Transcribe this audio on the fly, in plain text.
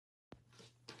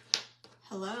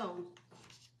Hello.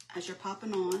 As you're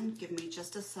popping on, give me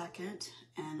just a second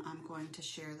and I'm going to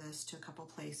share this to a couple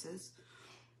places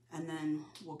and then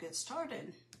we'll get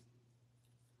started.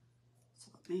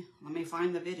 So let me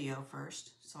find the video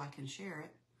first so I can share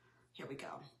it. Here we go.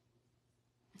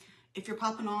 If you're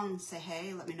popping on, say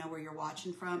hey, let me know where you're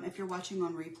watching from. If you're watching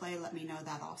on replay, let me know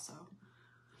that also.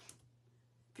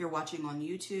 If you're watching on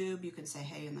YouTube, you can say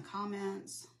hey in the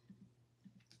comments.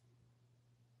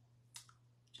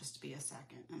 Just be a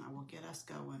second and I will get us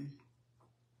going.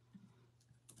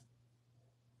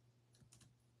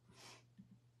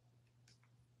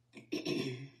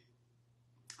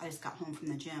 I just got home from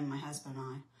the gym, my husband and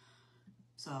I.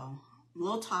 So I'm a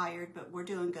little tired, but we're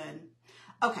doing good.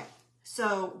 Okay,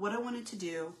 so what I wanted to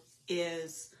do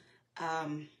is,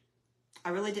 I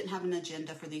really didn't have an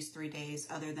agenda for these 3 days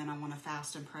other than I want to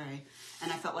fast and pray.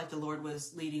 And I felt like the Lord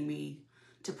was leading me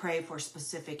to pray for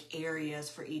specific areas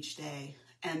for each day.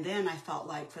 And then I felt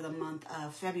like for the month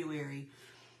of February,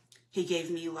 he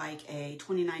gave me like a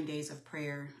 29 days of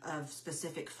prayer of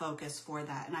specific focus for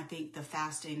that. And I think the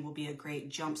fasting will be a great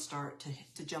jump start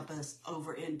to jump us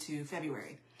over into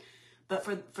February. But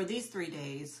for these 3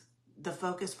 days, the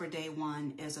focus for day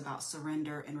one is about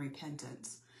surrender and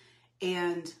repentance.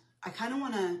 And I kind of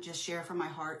want to just share from my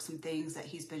heart some things that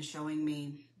he's been showing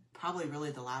me probably really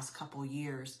the last couple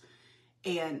years.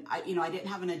 And I didn't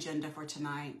have an agenda for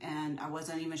tonight, and I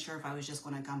wasn't even sure if I was just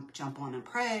going to jump on and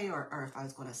pray or if I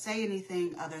was going to say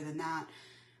anything other than that.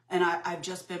 And I've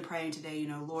just been praying today,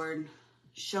 Lord,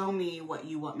 show me what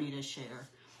you want me to share.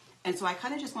 And so I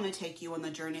kind of just want to take you on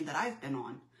the journey that I've been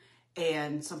on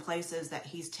and some places that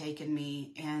he's taken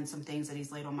me and some things that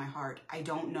he's laid on my heart. I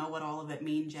don't know what all of it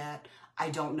means yet.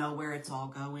 I don't know where it's all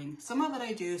going. Some of it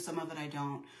I do, some of it I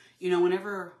don't.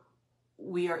 Whenever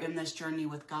we are in this journey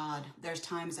with God, there's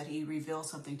times that he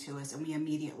reveals something to us and we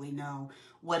immediately know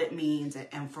what it means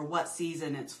and for what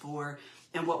season it's for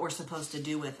and what we're supposed to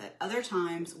do with it. Other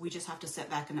times we just have to sit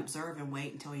back and observe and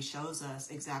wait until he shows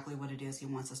us exactly what it is he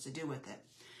wants us to do with it.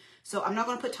 So I'm not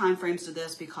going to put time frames to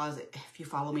this because if you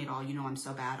follow me at all, I'm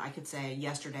so bad. I could say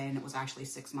yesterday and it was actually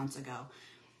 6 months ago.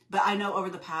 But I know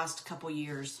over the past couple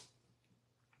years,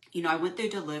 I went through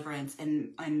deliverance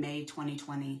in May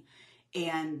 2020.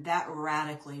 And that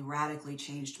radically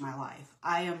changed my life.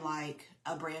 I am like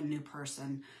a brand new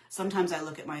person. Sometimes I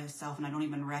look at myself and I don't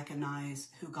even recognize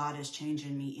who God is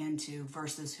changing me into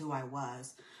versus who I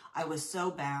was. I was so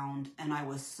bound and I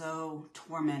was so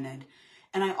tormented.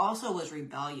 And I also was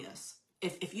rebellious.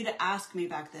 If you'd asked me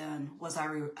back then, was I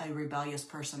a rebellious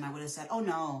person? I would have said, oh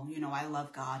no, I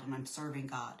love God and I'm serving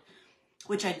God.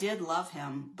 Which I did love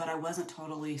him, but I wasn't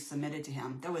totally submitted to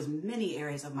him. There was many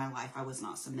areas of my life I was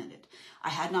not submitted. I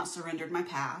had not surrendered my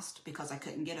past because I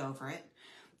couldn't get over it.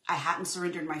 I hadn't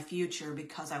surrendered my future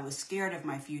because I was scared of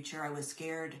my future. I was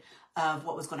scared of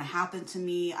what was going to happen to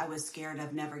me. I was scared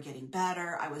of never getting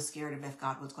better. I was scared of if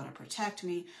God was going to protect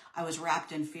me. I was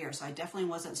wrapped in fear. So I definitely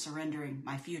wasn't surrendering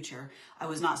my future. I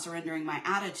was not surrendering my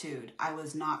attitude. I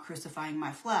was not crucifying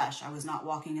my flesh. I was not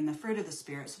walking in the fruit of the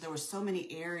Spirit. So there were so many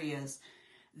areas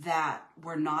that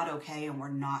were not okay and were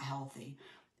not healthy.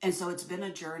 And so it's been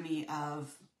a journey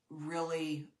of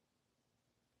really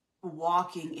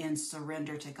walking in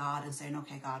surrender to God and saying,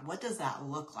 okay, God, what does that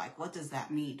look like? What does that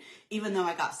mean? Even though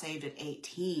I got saved at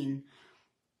 18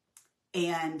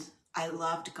 and I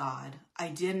loved God, I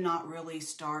did not really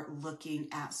start looking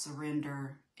at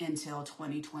surrender until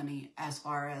 2020 as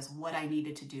far as what I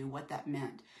needed to do, what that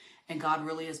meant. And God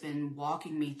really has been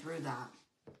walking me through that.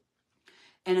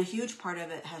 And a huge part of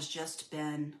it has just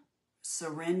been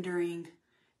surrendering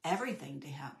everything to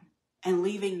him and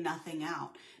leaving nothing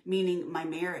out, meaning my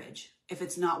marriage, if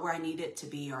it's not where I need it to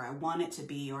be or I want it to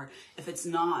be, or if it's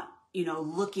not,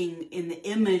 looking in the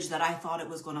image that I thought it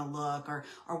was going to look or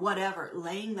whatever,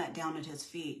 laying that down at his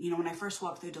feet. When I first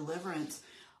walked through deliverance,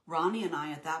 Ronnie and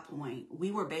I at that point,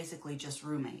 we were basically just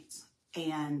roommates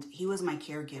and he was my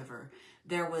caregiver.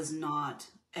 There was not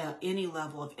any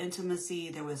level of intimacy.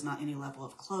 There was not any level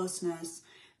of closeness.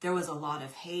 There was a lot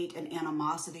of hate and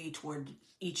animosity toward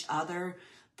each other.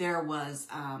 There was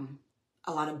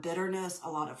a lot of bitterness,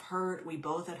 a lot of hurt. We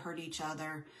both had hurt each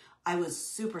other. I was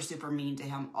super mean to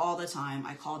him all the time.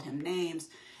 I called him names.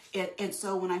 And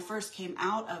so when I first came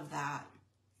out of that,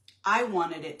 I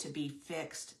wanted it to be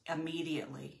fixed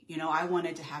immediately. I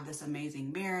wanted to have this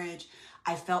amazing marriage.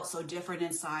 I felt so different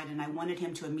inside and I wanted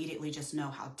him to immediately just know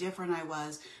how different I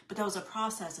was. But that was a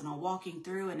process and a walking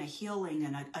through and a healing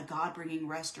and a God bringing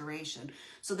restoration.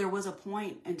 So there was a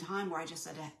point in time where I just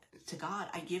said, to God,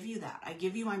 I give you that. I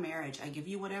give you my marriage. I give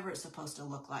you whatever it's supposed to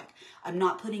look like. I'm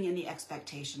not putting any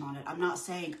expectation on it. I'm not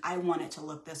saying I want it to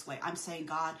look this way. I'm saying,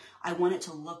 God, I want it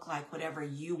to look like whatever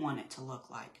you want it to look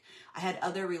like. I had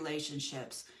other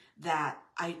relationships that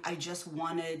I just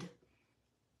wanted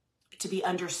to be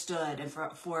understood, and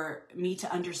for me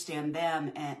to understand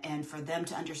them, and for them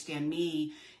to understand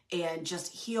me, and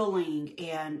just healing.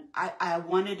 And I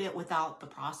wanted it without the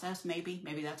process. Maybe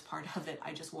that's part of it.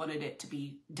 I just wanted it to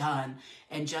be done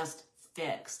and just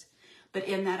fixed. But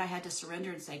in that, I had to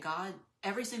surrender and say, God,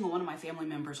 every single one of my family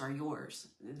members are yours.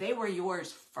 They were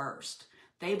yours first.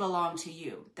 They belong to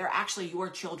you. They're actually your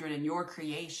children and your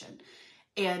creation.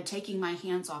 And taking my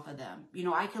hands off of them. You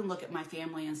know, I can look at my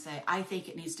family and say, I think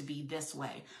it needs to be this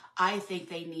way. I think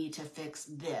they need to fix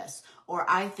this, or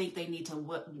I think they need to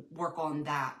work on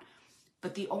that.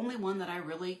 But the only one that I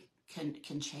really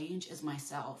can change is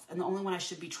myself. And the only one I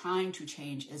should be trying to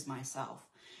change is myself.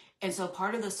 And so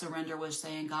part of the surrender was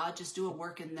saying, God, just do a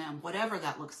work in them, whatever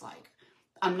that looks like.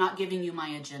 I'm not giving you my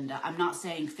agenda. I'm not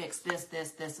saying fix this,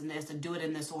 this, this, and this, and do it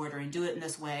in this order, and do it in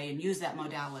this way, and use that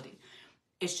modality.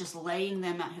 It's just laying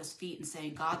them at his feet and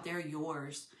saying, God, they're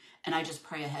yours. And I just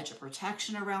pray a hedge of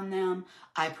protection around them.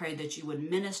 I pray that you would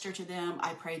minister to them.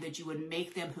 I pray that you would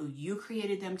make them who you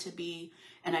created them to be.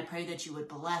 And I pray that you would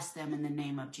bless them in the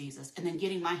name of Jesus. And then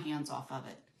getting my hands off of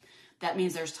it. That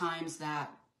means there's times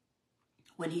that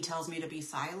when he tells me to be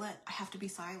silent, I have to be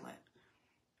silent.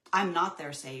 I'm not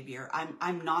their savior.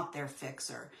 I'm not their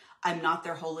fixer. I'm not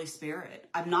their Holy Spirit.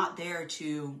 I'm not there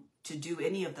to do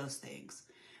any of those things.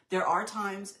 There are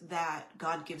times that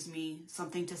God gives me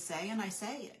something to say and I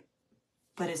say it,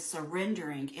 but it's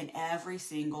surrendering in every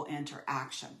single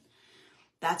interaction.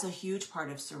 That's a huge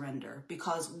part of surrender,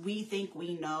 because we think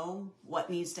we know what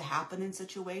needs to happen in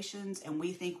situations, and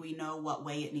we think we know what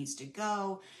way it needs to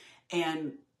go.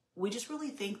 And we just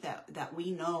really think that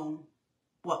we know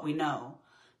what we know,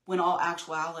 when all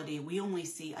actuality, we only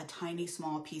see a tiny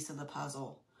small piece of the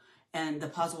puzzle, and the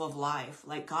puzzle of life.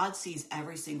 Like, God sees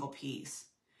every single piece.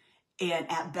 And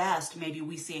at best, maybe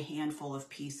we see a handful of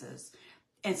pieces.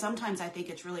 And sometimes I think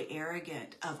it's really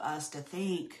arrogant of us to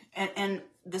think, and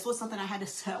this was something I had to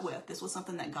sit with. This was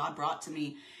something that God brought to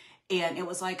me. And it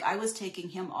was like I was taking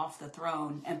him off the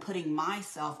throne and putting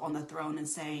myself on the throne and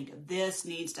saying, this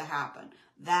needs to happen.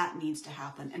 That needs to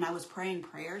happen. And I was praying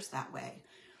prayers that way.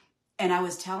 And I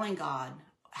was telling God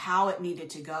how it needed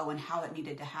to go and how it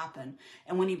needed to happen.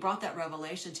 And when he brought that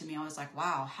revelation to me, I was like,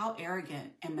 wow, how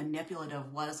arrogant and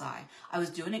manipulative was I? I was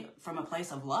doing it from a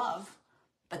place of love,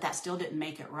 but that still didn't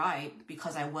make it right,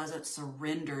 because I wasn't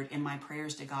surrendered in my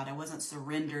prayers to God. I wasn't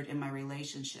surrendered in my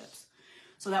relationships.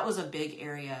 So that was a big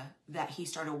area that he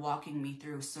started walking me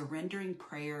through, surrendering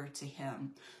prayer to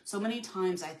him. So many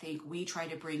times I think we try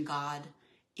to bring God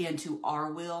into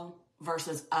our will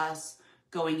versus us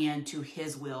going into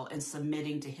his will and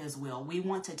submitting to his will. We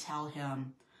want to tell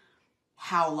him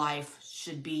how life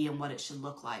should be and what it should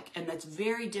look like. And that's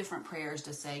very different prayers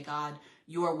to say, God,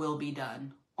 your will be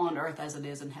done on earth as it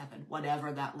is in heaven, whatever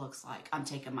that looks like. I'm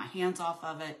taking my hands off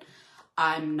of it.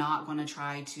 I'm not going to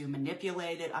try to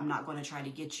manipulate it. I'm not going to try to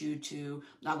get you to,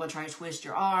 I'm not going to try to twist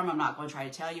your arm. I'm not going to try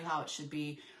to tell you how it should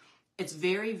be. It's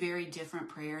very, very different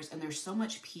prayers. And there's so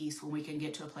much peace when we can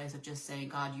get to a place of just saying,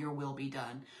 God, your will be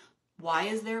done. Why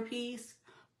is there peace?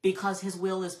 Because his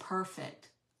will is perfect.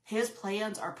 His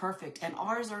plans are perfect and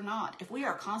ours are not. If we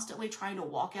are constantly trying to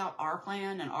walk out our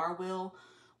plan and our will,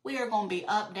 we are going to be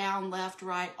up, down, left,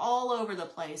 right, all over the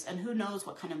place. And who knows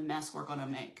what kind of mess we're going to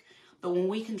make. But when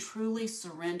we can truly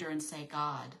surrender and say,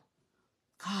 God,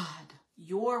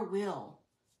 your will,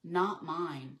 not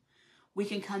mine, we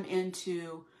can come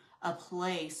into a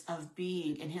place of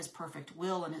being in his perfect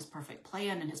will and his perfect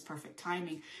plan and his perfect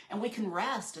timing. And we can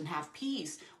rest and have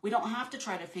peace. We don't have to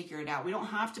try to figure it out. We don't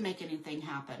have to make anything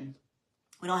happen.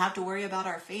 We don't have to worry about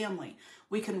our family.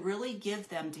 We can really give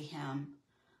them to him.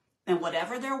 And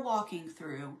whatever they're walking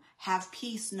through, have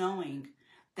peace knowing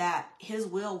that his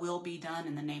will be done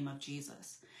in the name of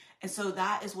Jesus. And so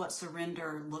that is what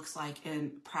surrender looks like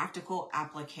in practical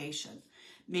application.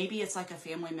 Maybe it's like a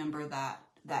family member that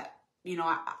you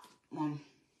know,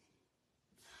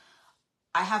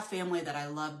 I have family that I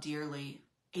love dearly,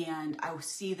 and I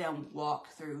see them walk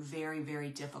through very, very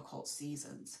difficult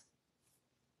seasons.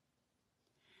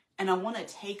 And I want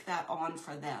to take that on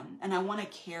for them, and I want to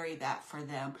carry that for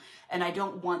them. And I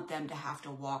don't want them to have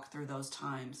to walk through those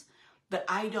times. But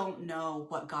I don't know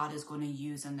what God is going to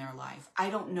use in their life. I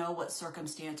don't know what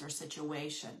circumstance or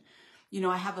situation. You know,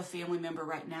 I have a family member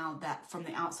right now that from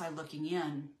the outside looking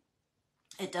in,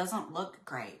 it doesn't look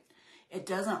great. It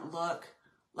doesn't look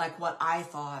like what I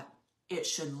thought it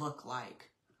should look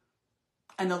like.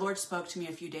 And the Lord spoke to me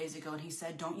a few days ago and he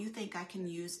said, don't you think I can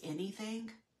use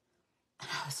anything? And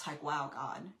I was like, wow,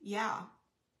 God, yeah.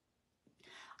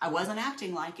 I wasn't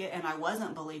acting like it and I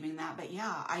wasn't believing that, but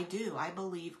yeah, I do. I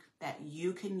believe that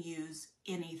you can use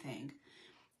anything.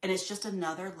 And it's just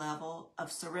another level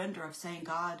of surrender, of saying,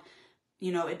 God,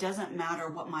 you know, it doesn't matter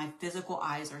what my physical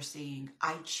eyes are seeing.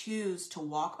 I choose to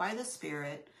walk by the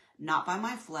Spirit, not by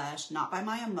my flesh, not by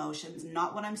my emotions,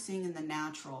 not what I'm seeing in the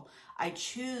natural. I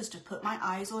choose to put my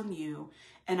eyes on you,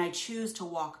 and I choose to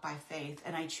walk by faith,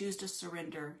 and I choose to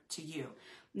surrender to you.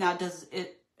 Now, does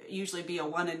it usually be a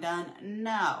one and done?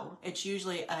 No, it's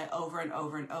usually over and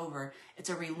over and over. It's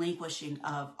a relinquishing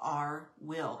of our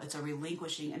will. It's a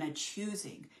relinquishing and a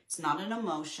choosing. It's not an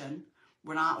emotion.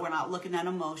 We're not looking at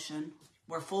emotion.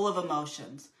 We're full of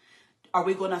emotions. Are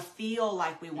we going to feel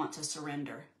like we want to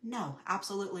surrender? No,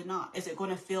 absolutely not. Is it going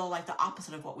to feel like the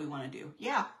opposite of what we want to do?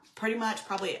 Yeah, pretty much,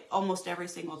 probably almost every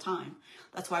single time.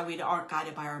 That's why we aren't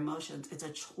guided by our emotions. It's a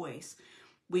choice.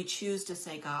 We choose to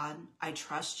say, God, I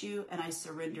trust you and I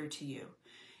surrender to you.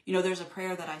 You know, there's a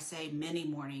prayer that I say many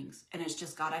mornings, and it's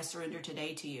just, God, I surrender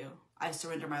today to you. I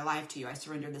surrender my life to you. I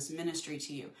surrender this ministry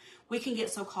to you. We can get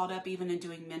so caught up even in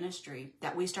doing ministry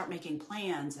that we start making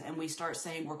plans and we start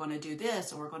saying we're going to do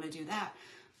this or we're going to do that.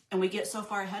 And we get so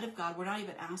far ahead of God, we're not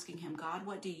even asking him, God,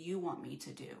 what do you want me to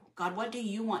do? God, what do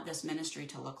you want this ministry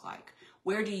to look like?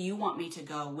 Where do you want me to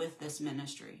go with this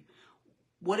ministry?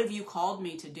 What have you called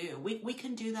me to do? We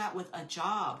can do that with a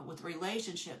job, with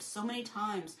relationships. So many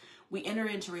times we enter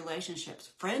into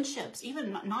relationships, friendships,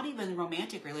 even not even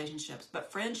romantic relationships,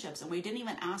 but friendships. And we didn't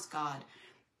even ask God,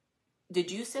 did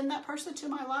you send that person to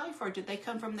my life or did they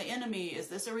come from the enemy? Is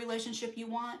this a relationship you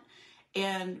want?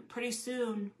 And pretty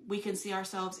soon we can see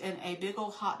ourselves in a big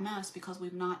old hot mess because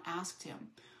we've not asked him.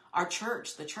 Our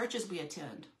church, the churches we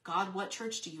attend, God, what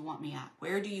church do you want me at?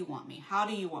 Where do you want me? How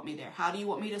do you want me there? How do you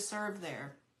want me to serve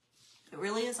there? It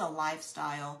really is a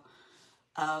lifestyle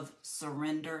of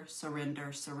surrender,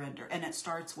 surrender, surrender. And it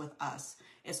starts with us.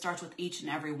 It starts with each and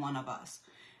every one of us.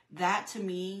 That to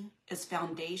me is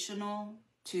foundational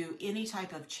to any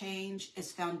type of change.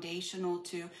 It's foundational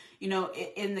to, you know,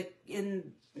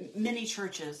 in many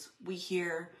churches, we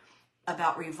hear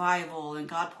about revival and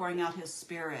God pouring out his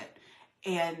Spirit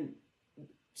and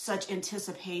such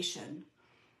anticipation.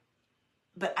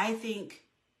 But I think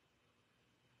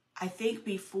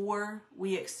before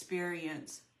we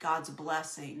experience God's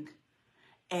blessing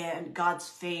and God's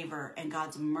favor and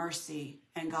God's mercy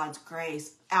and God's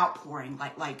grace outpouring,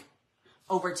 like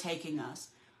overtaking us,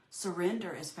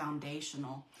 surrender is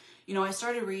foundational. You know, I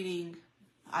started reading,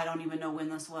 I don't even know when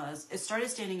this was. It started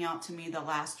standing out to me the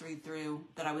last read through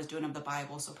that I was doing of the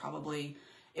Bible. So probably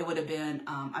it would have been,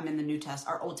 I'm in the New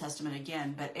Testament, or Old Testament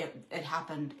again, but it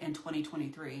happened in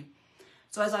 2023.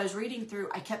 So as I was reading through,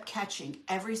 I kept catching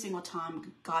every single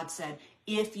time God said,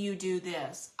 if you do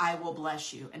this, I will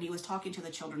bless you. And he was talking to the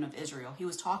children of Israel. He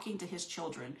was talking to his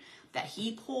children that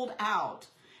he pulled out,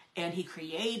 and he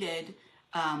created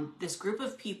this group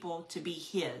of people to be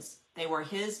his. They were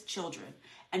his children.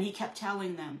 And he kept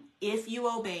telling them, if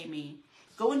you obey me,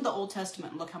 go into the Old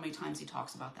Testament and look how many times he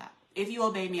talks about that. If you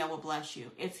obey me, I will bless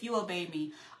you. If you obey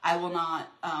me, I will not,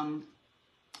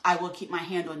 I will keep my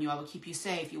hand on you. I will keep you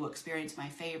safe. You will experience my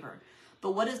favor.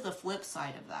 But what is the flip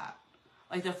side of that?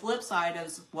 Like the flip side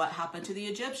is what happened to the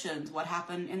Egyptians, what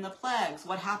happened in the plagues,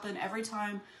 what happened every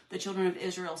time the children of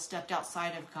Israel stepped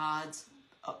outside of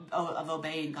of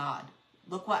obeying God.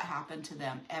 Look what happened to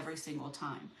them every single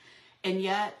time. And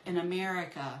yet in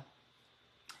America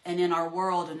and in our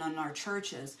world and in our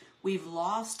churches, we've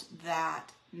lost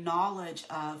that knowledge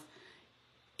of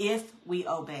if we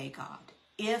obey God,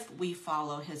 if we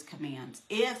follow his commands,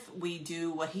 if we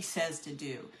do what he says to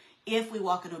do, if we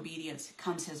walk in obedience,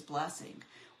 comes his blessing.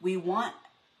 We want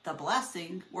the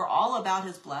blessing. We're all about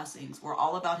his blessings. We're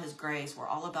all about his grace. We're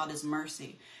all about his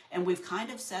mercy. And we've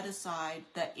kind of set aside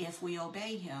that if we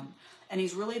obey him, and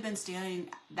he's really been standing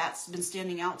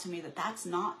out to me that that's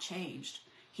not changed.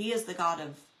 He is the God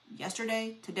of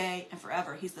yesterday, today, and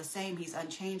forever. He's the same. He's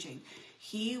unchanging.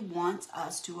 He wants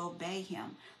us to obey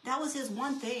him. That was his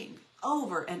one thing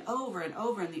over and over and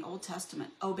over in the Old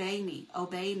Testament. Obey me,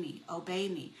 obey me, obey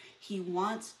me. He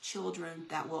wants children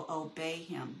that will obey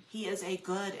him. He is a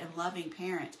good and loving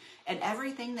parent. And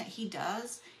everything that he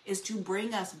does is to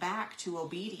bring us back to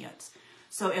obedience.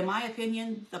 So in my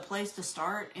opinion, the place to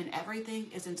start in everything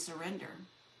is in surrender.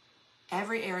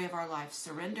 Every area of our life,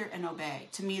 surrender and obey.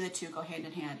 To me, the two go hand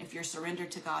in hand. If you're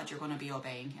surrendered to God, you're going to be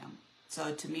obeying him.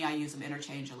 So to me, I use them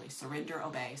interchangeably. Surrender,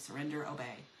 obey, surrender,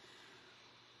 obey.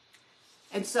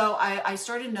 And so I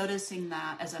started noticing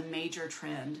that as a major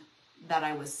trend that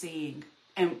I was seeing.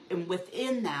 And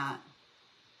within that,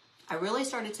 I really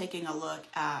started taking a look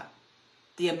at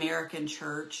the American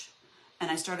church, and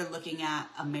I started looking at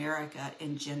America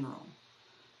in general.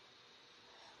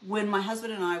 When my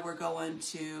husband and I were going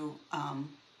to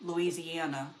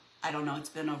Louisiana, I don't know, it's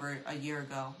been over a year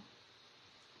ago,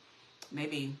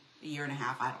 maybe a year and a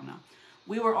half, I don't know.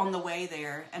 We were on the way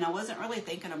there, and I wasn't really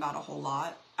thinking about a whole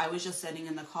lot. I was just sitting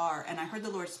in the car, and I heard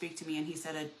the Lord speak to me, and he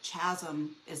said, a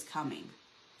chasm is coming.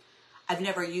 I've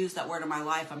never used that word in my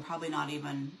life. I'm probably not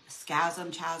even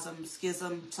chasm,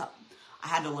 schism. I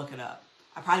had to look it up.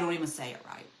 I probably don't even say it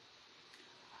right.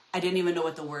 I didn't even know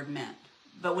what the word meant.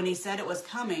 But when he said it was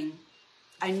coming,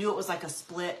 I knew it was like a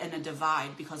split and a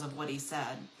divide because of what he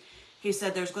said. He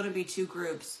said there's going to be two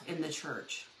groups in the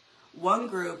church. One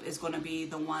group is going to be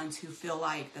the ones who feel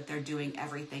like that they're doing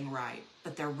everything right,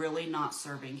 but they're really not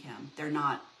serving him. They're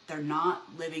not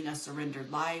living a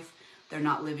surrendered life. They're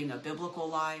not living a biblical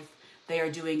life. They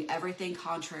are doing everything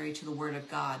contrary to the word of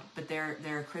God, but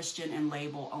they're a Christian in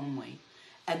label only.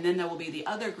 And then there will be the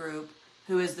other group,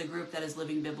 who is the group that is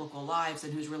living biblical lives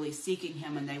and who's really seeking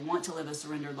him, and they want to live a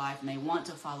surrendered life and they want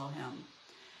to follow him.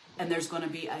 And there's going to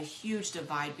be a huge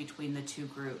divide between the two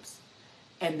groups.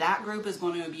 And that group is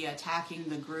going to be attacking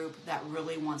the group that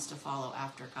really wants to follow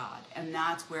after God. And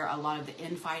that's where a lot of the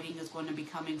infighting is going to be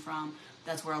coming from.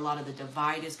 That's where a lot of the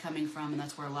divide is coming from. And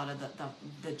that's where a lot of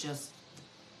the just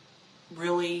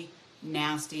really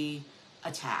nasty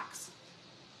attacks.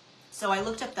 So I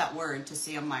looked up that word to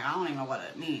see. I'm like, I don't even know what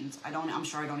it means. I'm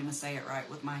sure I don't even say it right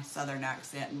with my southern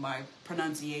accent and my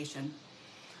pronunciation.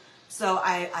 So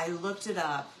I looked it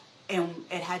up, and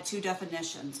it had two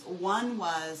definitions. One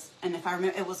was, and if I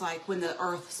remember, it was like when the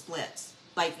earth splits.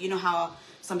 Like, you know how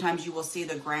sometimes you will see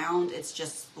the ground, it's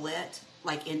just split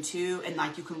like in two, and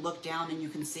like you can look down and you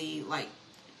can see like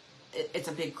it's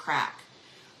a big crack.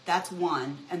 That's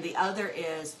one. And the other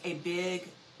is a big,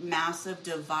 massive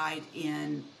divide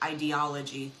in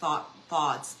ideology,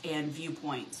 thoughts, and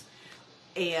viewpoints.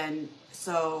 And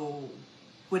so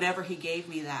whenever he gave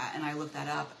me that and I looked that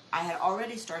up, I had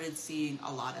already started seeing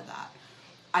a lot of that.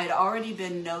 I had already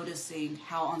been noticing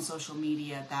how on social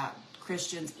media that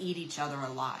Christians eat each other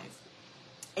alive,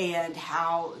 and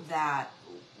how that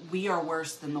we are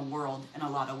worse than the world in a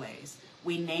lot of ways.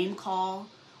 We name call.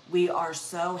 We are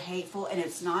so hateful, and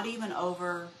it's not even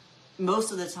over,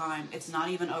 most of the time, it's not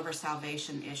even over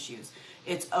salvation issues.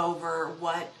 It's over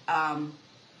what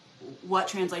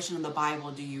translation of the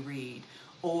Bible do you read?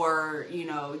 Or, you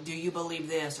know, do you believe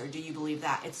this or do you believe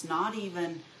that? It's not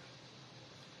even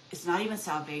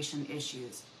salvation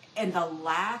issues. And the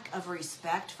lack of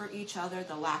respect for each other,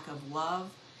 the lack of love.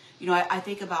 You know, I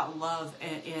think about love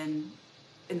in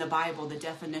the Bible, the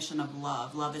definition of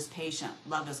love. Love is patient,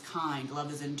 love is kind,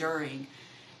 love is enduring.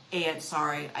 And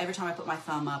sorry, every time I put my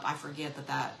thumb up, I forget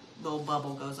that little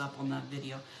bubble goes up on the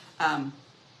video.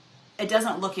 It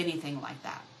doesn't look anything like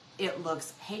that. It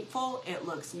looks hateful, it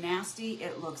looks nasty,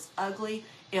 it looks ugly,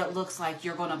 it looks like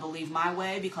you're going to believe my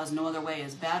way because no other way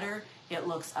is better. It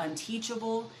looks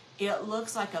unteachable. It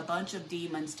looks like a bunch of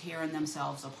demons tearing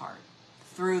themselves apart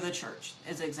through the church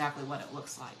is exactly what it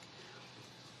looks like.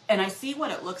 And I see what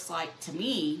it looks like to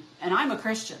me, and I'm a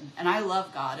Christian, and I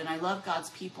love God, and I love God's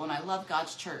people, and I love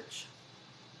God's church.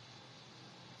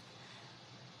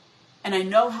 And I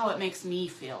know how it makes me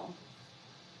feel.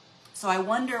 So I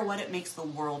wonder what it makes the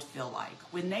world feel like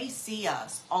when they see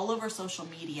us all over social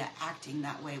media acting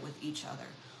that way with each other.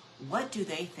 What do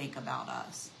they think about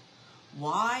us?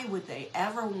 Why would they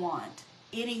ever want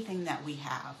anything that we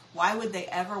have? Why would they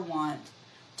ever want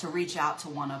to reach out to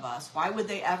one of us? Why would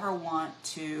they ever want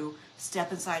to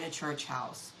step inside a church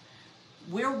house?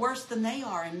 We're worse than they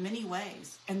are in many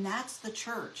ways, and that's the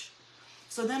church.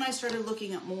 So then I started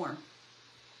looking at more.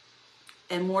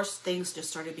 And more things just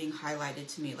started being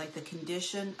highlighted to me, like the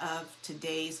condition of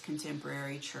today's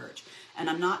contemporary church. And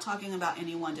I'm not talking about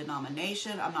any one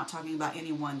denomination. I'm not talking about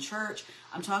any one church.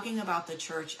 I'm talking about the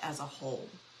church as a whole.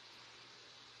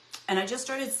 And I just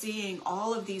started seeing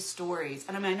all of these stories.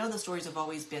 And I mean, I know the stories have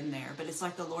always been there, but it's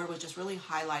like the Lord was just really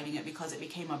highlighting it because it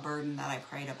became a burden that I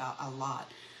prayed about a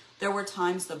lot. There were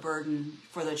times the burden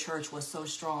for the church was so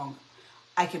strong,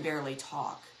 I could barely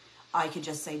talk. I could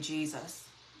just say, Jesus,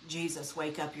 Jesus,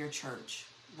 wake up your church.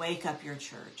 Wake up your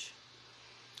church.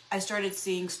 I started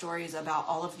seeing stories about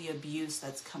all of the abuse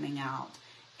that's coming out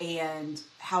and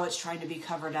how it's trying to be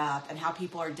covered up and how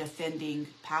people are defending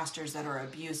pastors that are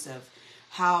abusive,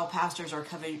 how pastors are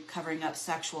covering up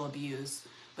sexual abuse,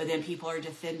 but then people are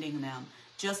defending them.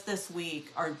 Just this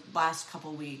week, or last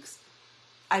couple weeks,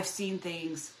 I've seen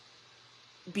things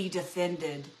be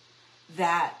defended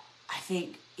that I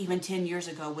think even 10 years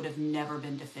ago would have never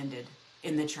been defended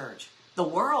in the church. The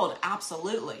world,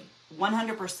 absolutely.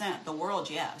 100%. The world,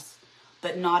 yes.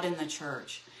 But not in the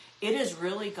church. It has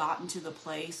really gotten to the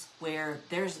place where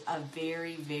there's a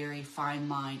very, very fine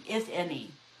line, if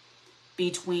any,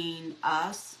 between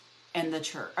us and the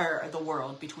church, or the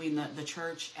world, between the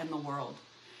church and the world.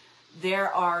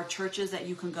 There are churches that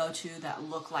you can go to that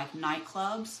look like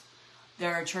nightclubs.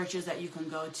 There are churches that you can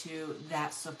go to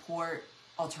that support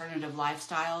alternative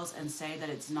lifestyles and say that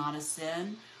it's not a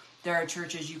sin. There are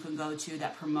churches you can go to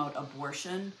that promote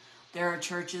abortion. There are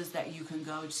churches that you can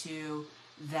go to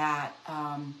that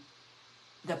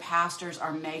the pastors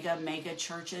are mega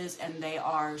churches, and they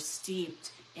are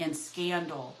steeped in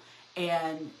scandal.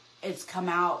 And it's come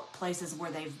out places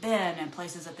where they've been and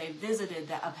places that they've visited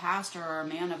that a pastor or a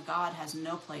man of God has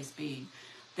no place being.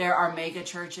 There are mega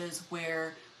churches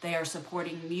where they are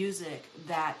supporting music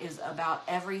that is about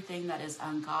everything that is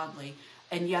ungodly.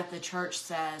 And yet the church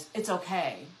says, it's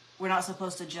okay. We're not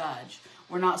supposed to judge.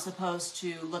 We're not supposed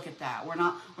to look at that. We're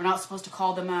not supposed to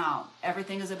call them out.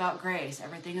 Everything is about grace.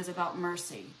 Everything is about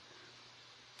mercy.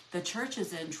 The church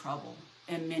is in trouble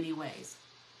in many ways.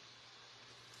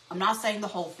 I'm not saying the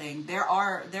whole thing.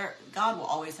 God will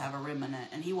always have a remnant,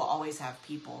 and he will always have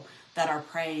people that are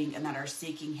praying and that are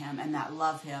seeking him and that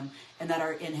love him and that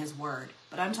are in his word.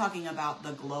 But I'm talking about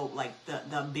the globe, like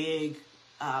the big,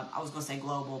 I was going to say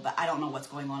global, but I don't know what's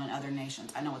going on in other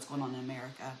nations. I know what's going on in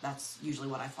America. That's usually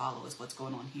what I follow, is what's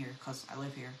going on here because I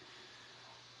live here.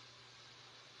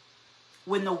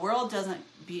 When the world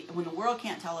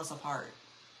can't tell us apart,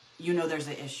 there's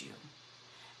an issue.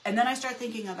 And then I start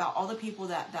thinking about all the people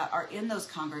that are in those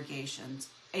congregations,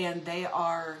 and they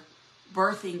are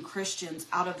birthing Christians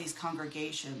out of these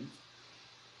congregations,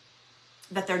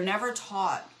 that they're never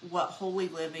taught what holy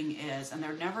living is, and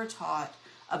they're never taught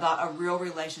about a real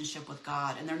relationship with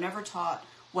God, and they're never taught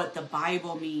what the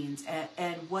Bible means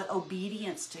and what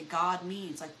obedience to God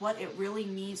means, like what it really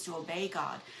means to obey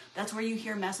God. That's where you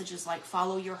hear messages like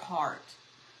follow your heart,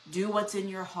 do what's in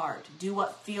your heart, do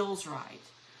what feels right.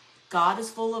 God is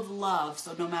full of love,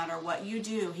 so no matter what you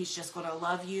do, he's just going to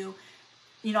love you.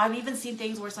 I've even seen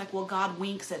things where it's like, well, God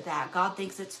winks at that. God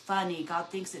thinks it's funny. God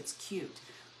thinks it's cute.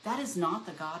 That is not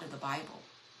the God of the Bible.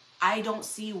 I don't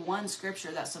see one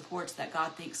scripture that supports that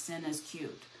God thinks sin is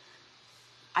cute.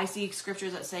 I see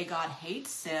scriptures that say God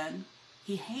hates sin.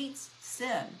 He hates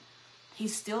sin.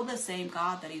 He's still the same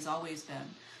God that he's always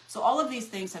been. So all of these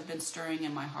things have been stirring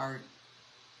in my heart.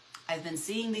 I've been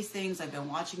seeing these things, I've been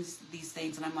watching these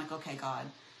things, and I'm like, okay, God,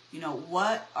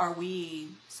 what are we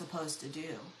supposed to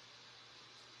do?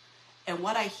 And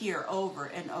what I hear over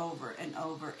and over and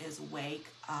over is wake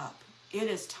up. It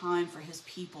is time for his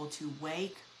people to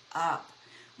wake up.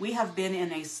 We have been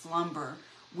in a slumber.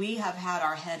 We have had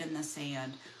our head in the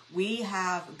sand. We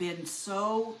have been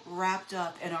so wrapped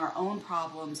up in our own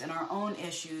problems and our own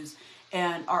issues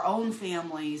and our own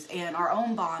families and our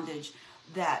own bondage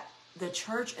that the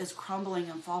church is crumbling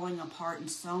and falling apart in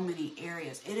so many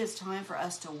areas. It is time for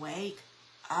us to wake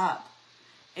up.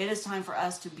 It is time for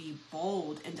us to be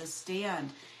bold and to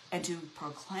stand and to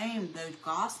proclaim the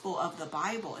gospel of the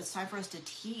Bible. It's time for us to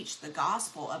teach the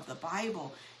gospel of the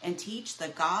Bible and teach the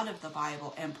God of the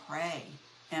Bible and pray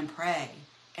and pray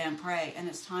and pray. And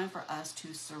it's time for us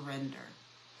to surrender.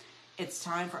 It's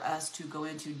time for us to go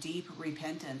into deep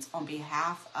repentance on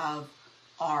behalf of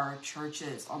our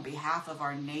churches, on behalf of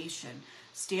our nation.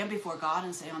 Stand before God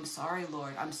and say, I'm sorry,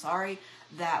 Lord. I'm sorry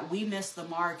that we missed the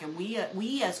mark. And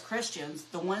we as Christians,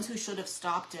 the ones who should have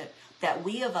stopped it, that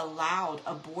we have allowed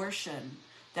abortion,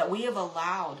 that we have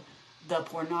allowed the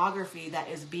pornography that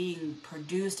is being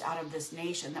produced out of this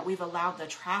nation, that we've allowed the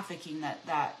trafficking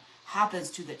that happens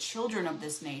to the children of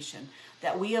this nation,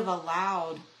 that we have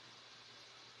allowed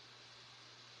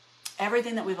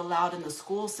everything that we've allowed in the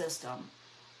school system,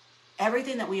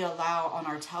 everything that we allow on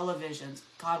our televisions.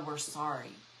 God, we're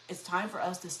sorry. It's time for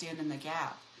us to stand in the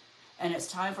gap. And it's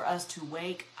time for us to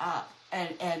wake up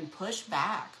and push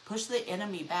back, push the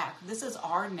enemy back. This is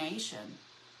our nation.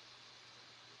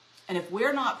 And if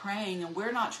we're not praying and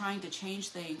we're not trying to change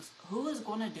things, who is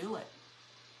going to do it?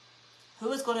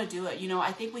 Who is going to do it?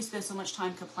 I think we spend so much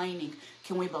time complaining.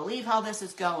 Can we believe how this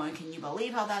is going? Can you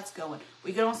believe how that's going?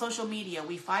 We get on social media.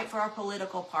 We fight for our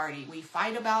political party. We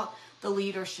fight about the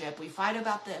leadership. We fight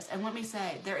about this. And let me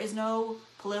say, there is no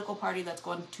political party that's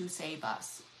going to save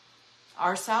us.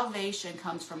 Our salvation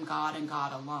comes from God and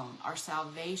God alone. Our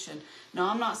salvation. No,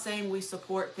 I'm not saying we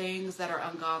support things that are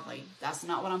ungodly. That's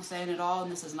not what I'm saying at all.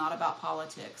 And this is not about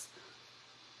politics.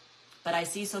 But I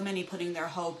see so many putting their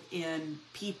hope in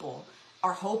people.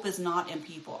 Our hope is not in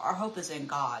people. Our hope is in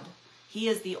God. He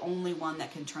is the only one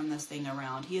that can turn this thing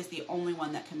around. He is the only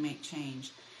one that can make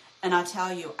change. And I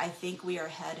tell you, I think we are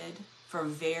headed for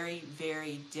very,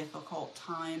 very difficult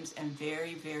times and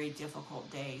very, very difficult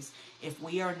days if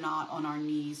we are not on our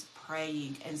knees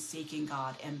praying and seeking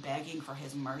God and begging for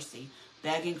his mercy,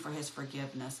 begging for his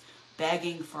forgiveness,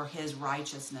 begging for his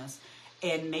righteousness,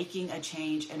 and making a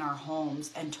change in our homes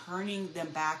and turning them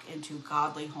back into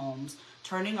godly homes,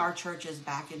 turning our churches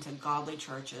back into godly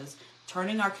churches,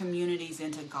 turning our communities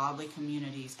into godly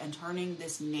communities, and turning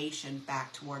this nation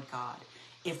back toward God.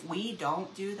 If we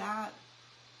don't do that,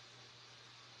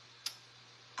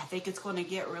 I think it's going to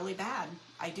get really bad.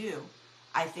 I do.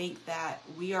 I think that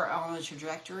we are on a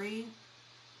trajectory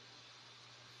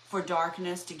for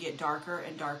darkness to get darker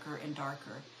and darker and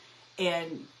darker.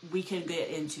 And we can get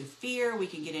into fear, we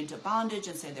can get into bondage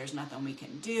and say there's nothing we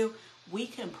can do. We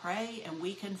can pray and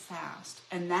we can fast,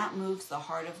 and that moves the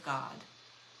heart of God.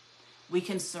 We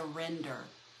can surrender.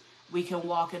 We can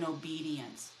walk in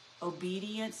obedience.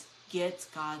 Obedience gets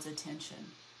God's attention.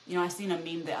 You know, I seen a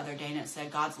meme the other day and it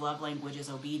said God's love language is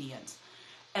obedience.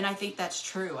 And I think that's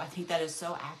true. I think that is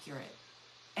so accurate.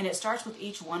 And it starts with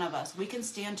each one of us. We can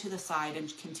stand to the side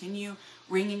and continue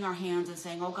wringing our hands and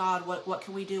saying, oh God, what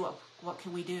can we do? What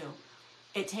can we do?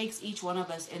 It takes each one of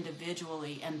us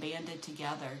individually and banded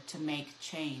together to make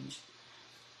change.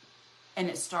 And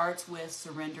it starts with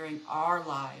surrendering our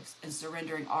lives and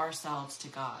surrendering ourselves to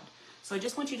God. So I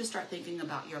just want you to start thinking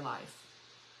about your life.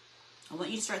 I want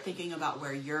you to start thinking about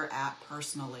where you're at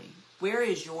personally. Where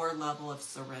is your level of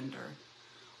surrender?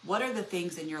 What are the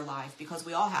things in your life? Because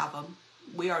we all have them.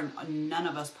 We are none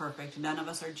of us perfect. None of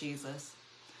us are Jesus.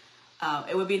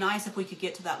 It would be nice if we could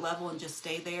get to that level and just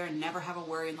stay there and never have a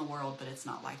worry in the world, but it's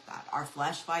not like that. Our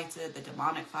flesh fights it. The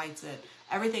demonic fights it.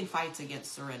 Everything fights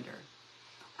against surrender.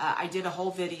 I did a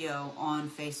whole video on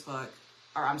Facebook,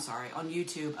 or I'm sorry, on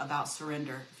YouTube about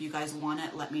surrender. If you guys want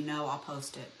it, let me know. I'll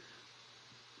post it.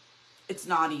 It's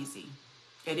not easy.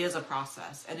 It is a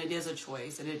process, and it is a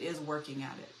choice, and it is working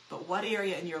at it. But what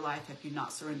area in your life have you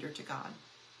not surrendered to God?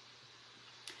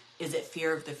 Is it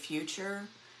fear of the future?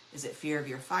 Is it fear of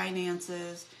your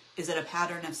finances? Is it a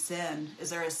pattern of sin?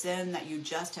 Is there a sin that you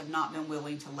just have not been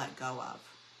willing to let go of?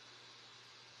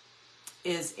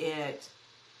 Is it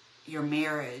your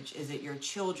marriage? Is it your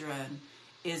children?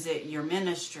 Is it your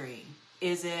ministry?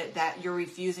 Is it that you're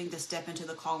refusing to step into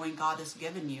the calling God has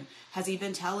given you? Has he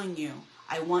been telling you,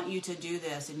 I want you to do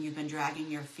this, and you've been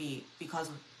dragging your feet? Because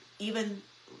even,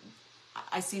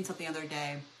 I seen something the other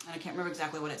day, and I can't remember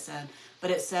exactly what it said,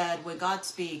 but it said, when God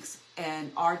speaks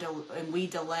and we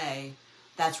delay,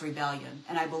 that's rebellion.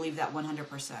 And I believe that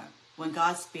 100%. When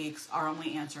God speaks, our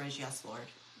only answer is yes, Lord.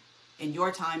 In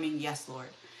your timing, yes, Lord.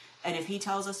 And if he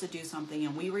tells us to do something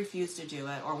and we refuse to do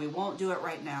it, or we won't do it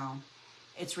right now,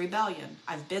 it's rebellion.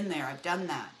 I've been there. I've done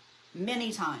that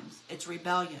many times. It's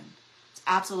rebellion. It's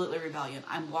absolutely rebellion.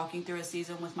 I'm walking through a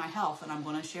season with my health, and I'm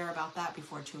going to share about that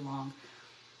before too long.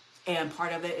 And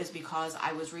part of it is because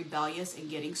I was rebellious in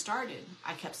getting started.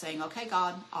 I kept saying, okay,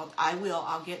 God,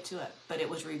 I'll get to it. But it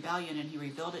was rebellion, and he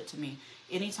revealed it to me.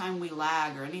 Anytime we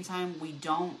lag, or anytime we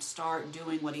don't start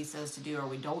doing what he says to do, or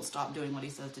we don't stop doing what he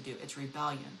says to do, it's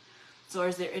rebellion. So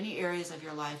is there any areas of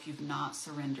your life you've not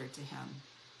surrendered to him?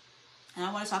 And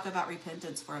I want to talk about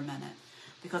repentance for a minute,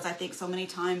 because I think so many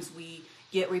times we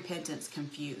get repentance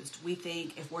confused. We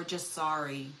think if we're just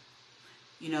sorry,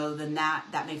 then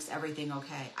that makes everything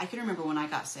okay. I can remember when I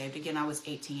got saved. Again, I was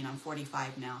 18. I'm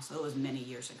 45 now, so it was many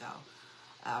years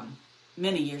ago.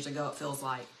 Many years ago, it feels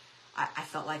like. I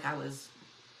felt like I was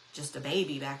just a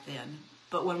baby back then.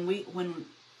 But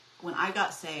when I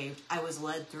got saved, I was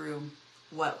led through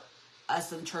what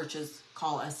us in churches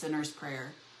call a sinner's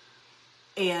prayer.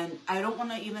 And I don't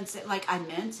want to even say, I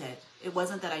meant it. It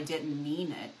wasn't that I didn't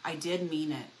mean it. I did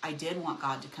mean it. I did want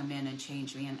God to come in and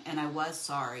change me, and I was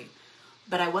sorry.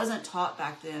 But I wasn't taught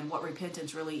back then what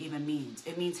repentance really even means.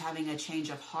 It means having a change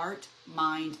of heart,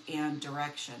 mind, and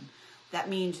direction. That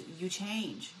means you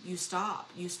change. You stop.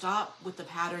 You stop with the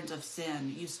patterns of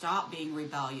sin. You stop being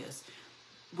rebellious.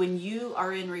 When you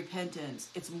are in repentance,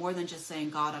 it's more than just saying,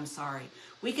 God, I'm sorry.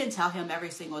 We can tell him every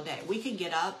single day. We can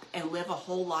get up and live a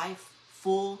whole life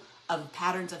full of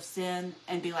patterns of sin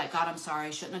and be like, God, I'm sorry.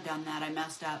 I shouldn't have done that. I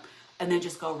messed up. And then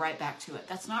just go right back to it.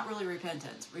 That's not really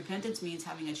repentance. Repentance means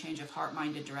having a change of heart,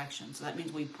 mind, and direction. So that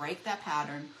means we break that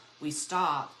pattern, we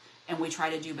stop, and we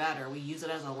try to do better. We use it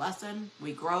as a lesson,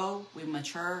 we grow, we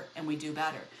mature, and we do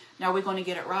better. Now, are we going to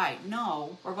get it right?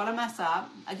 No, we're going to mess up.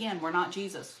 Again, we're not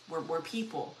Jesus. We're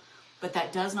people. But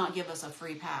that does not give us a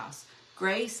free pass.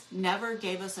 Grace never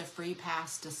gave us a free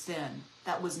pass to sin.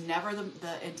 That was never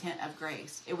the intent of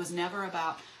grace. It was never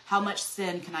about how much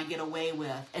sin can I get away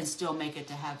with and still make it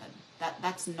to heaven.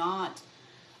 That's not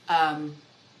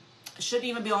shouldn't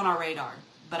even be on our radar.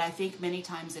 But I think many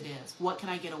times it is. What can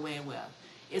I get away with?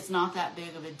 It's not that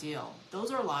big of a deal.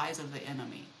 Those are lies of the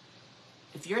enemy.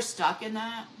 If you're stuck in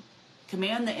that,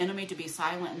 command the enemy to be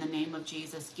silent in the name of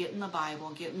Jesus. Get in the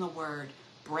Bible, get in the Word.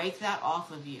 Break that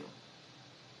off of you.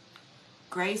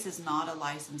 Grace is not a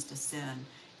license to sin.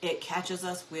 It catches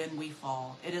us when we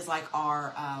fall. It is like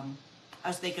our, I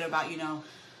was thinking about,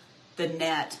 the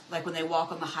net, like when they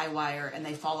walk on the high wire and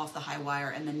they fall off the high wire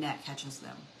and the net catches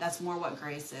them. That's more what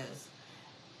grace is.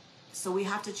 So we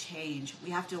have to change.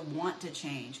 We have to want to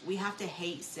change. We have to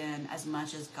hate sin as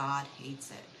much as God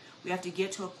hates it. We have to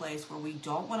get to a place where we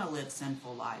don't want to live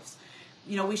sinful lives.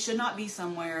 We should not be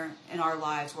somewhere in our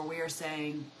lives where we are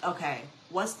saying, okay,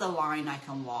 what's the line I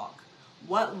can walk?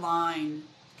 What line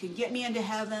can get me into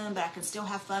heaven, but I can still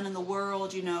have fun in the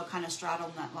world, kind of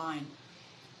straddling that line.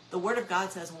 The Word of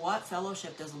God says, what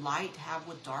fellowship does light have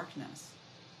with darkness?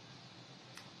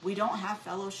 We don't have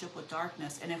fellowship with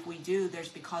darkness, and if we do,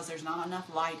 because there's not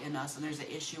enough light in us, and there's an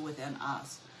issue within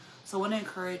us. So I want to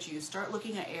encourage you, start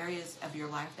looking at areas of your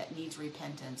life that needs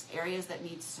repentance, areas that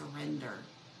need surrender.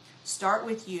 Start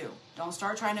with you. Don't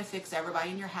start trying to fix everybody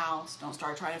in your house. Don't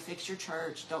start trying to fix your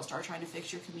church. Don't start trying to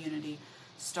fix your community.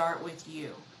 Start with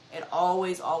you. It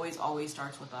always, always, always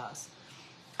starts with us.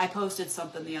 I posted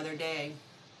something the other day,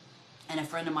 and a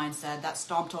friend of mine said, that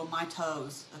stomped on my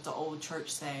toes. That's an old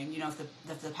church saying.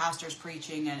 If the pastor's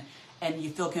preaching and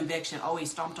you feel conviction, oh, he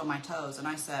stomped on my toes. And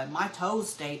I said, my toes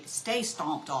stay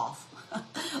stomped off.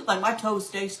 Like my toes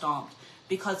stay stomped,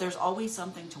 because there's always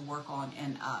something to work on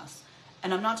in us.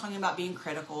 And I'm not talking about being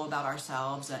critical about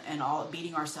ourselves and all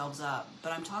beating ourselves up,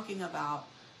 but I'm talking about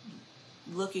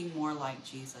looking more like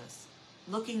Jesus,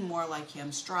 looking more like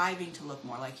Him, striving to look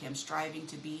more like Him, striving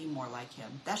to be more like Him.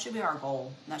 That should be our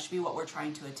goal. That should be what we're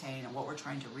trying to attain and what we're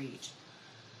trying to reach.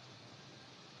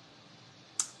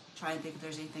 Try and think if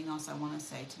there's anything else I want to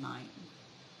say tonight.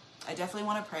 I definitely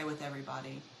want to pray with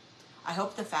everybody. I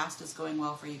hope the fast is going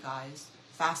well for you guys.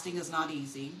 Fasting is not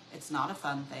easy. It's not a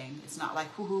fun thing. It's not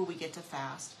like, woohoo, we get to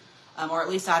fast. Or at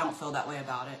least I don't feel that way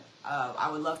about it. I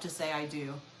would love to say I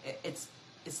do.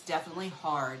 It's definitely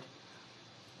hard,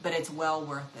 but it's well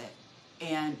worth it.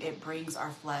 And it brings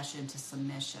our flesh into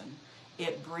submission.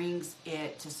 It brings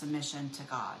it to submission to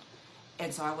God.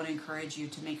 And so I want to encourage you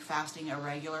to make fasting a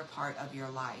regular part of your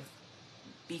life.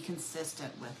 Be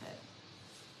consistent with it.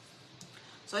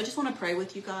 So I just want to pray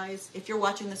with you guys. If you're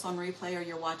watching this on replay or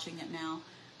you're watching it now,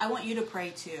 I want you to pray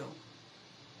too.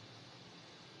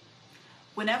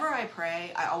 Whenever I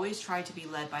pray, I always try to be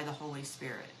led by the Holy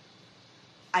Spirit.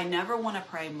 I never want to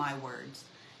pray my words.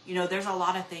 There's a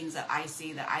lot of things that I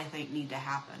see that I think need to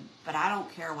happen, but I don't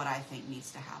care what I think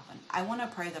needs to happen. I want to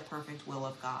pray the perfect will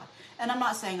of God. And I'm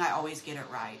not saying I always get it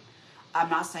right. I'm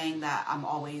not saying that I'm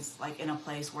always in a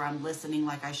place where I'm listening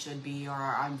like I should be, or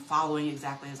I'm following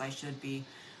exactly as I should be.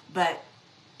 But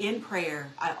in prayer,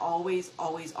 I always,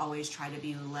 always, always try to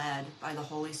be led by the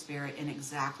Holy Spirit in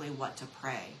exactly what to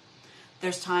pray.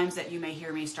 There's times that you may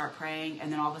hear me start praying,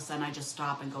 and then all of a sudden I just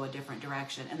stop and go a different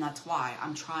direction. And that's why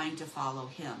I'm trying to follow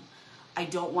Him. I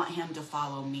don't want Him to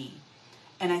follow me.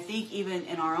 And I think even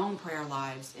in our own prayer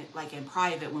lives, like in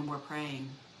private when we're praying,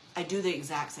 I do the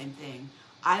exact same thing.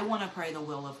 I want to pray the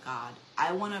will of God.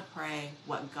 I want to pray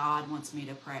what God wants me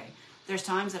to pray. There's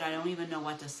times that I don't even know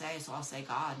what to say, so I'll say,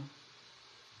 God,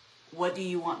 what do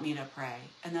you want me to pray?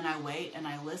 And then I wait and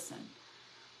I listen.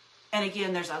 And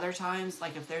again, there's other times,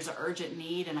 like if there's an urgent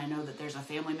need and I know that there's a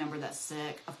family member that's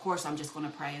sick, of course I'm just going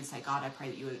to pray and say, God, I pray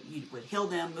that you would heal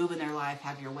them, move in their life,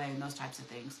 have your way, and those types of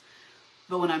things.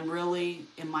 But when I'm really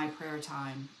in my prayer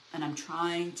time and I'm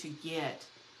trying to get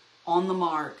on the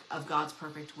mark of God's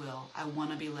perfect will, I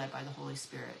want to be led by the Holy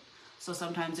Spirit. So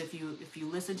sometimes if you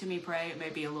listen to me pray, it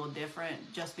may be a little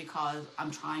different just because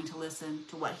I'm trying to listen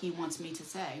to what He wants me to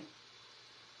say.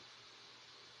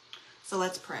 So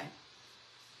let's pray.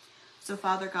 So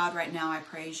Father God, right now I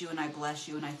praise you and I bless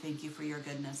you and I thank you for your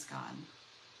goodness, God.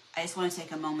 I just want to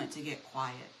take a moment to get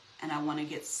quiet and I want to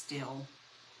get still.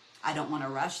 I don't want to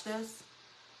rush this.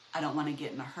 I don't want to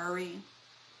get in a hurry.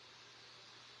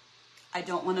 I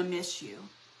don't want to miss you.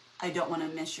 I don't want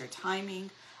to miss your timing.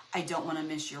 I don't want to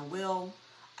miss your will.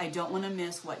 I don't want to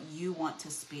miss what you want to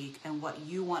speak and what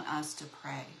you want us to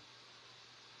pray.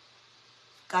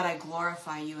 God, I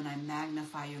glorify you and I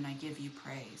magnify you and I give you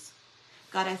praise.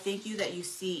 God, I thank you that you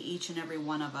see each and every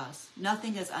one of us.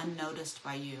 Nothing is unnoticed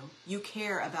by you. You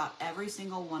care about every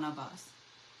single one of us.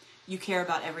 You care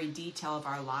about every detail of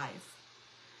our life.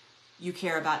 You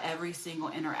care about every single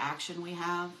interaction we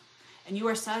have. And you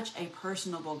are such a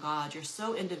personable God. You're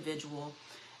so individual.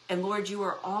 And Lord, you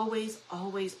are always,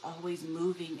 always, always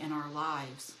moving in our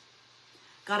lives.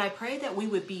 God, I pray that we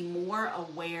would be more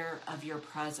aware of your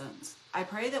presence. I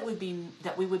pray that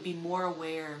we would be more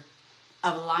aware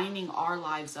of lining our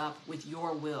lives up with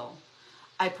your will.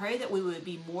 I pray that we would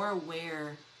be more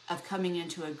aware of coming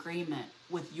into agreement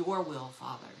with your will,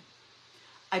 Father.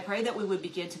 I pray that we would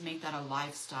begin to make that a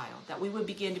lifestyle, that we would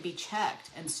begin to be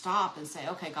checked and stop and say,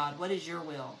 okay, God, what is your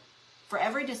will? For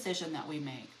every decision that we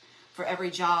make, for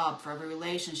every job, for every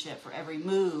relationship, for every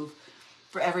move,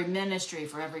 for every ministry,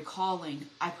 for every calling,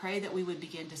 I pray that we would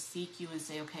begin to seek you and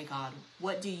say, okay, God,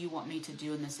 what do you want me to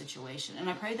do in this situation? And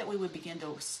I pray that we would begin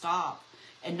to stop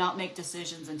and not make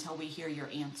decisions until we hear your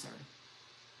answer,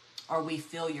 or we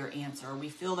feel your answer, or we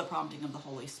feel the prompting of the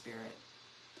Holy Spirit.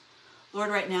 Lord,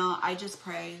 right now, I just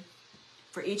pray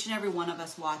for each and every one of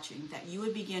us watching that you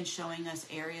would begin showing us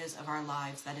areas of our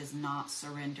lives that is not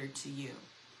surrendered to you.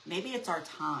 Maybe it's our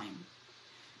time.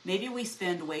 Maybe we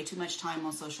spend way too much time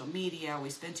on social media, or we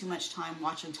spend too much time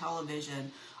watching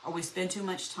television, or we spend too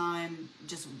much time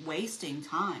just wasting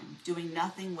time, doing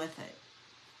nothing with it.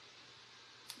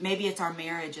 Maybe it's our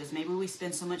marriages. Maybe we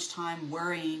spend so much time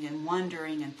worrying and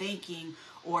wondering and thinking,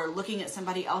 or looking at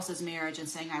somebody else's marriage and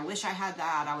saying, I wish I had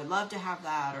that, I would love to have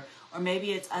that. Or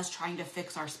maybe it's us trying to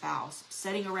fix our spouse,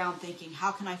 sitting around thinking,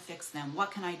 how can I fix them? What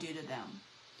can I do to them?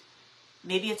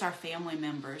 Maybe it's our family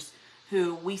members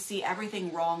who we see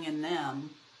everything wrong in them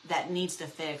that needs to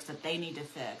fix, that they need to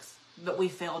fix, but we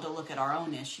fail to look at our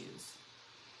own issues.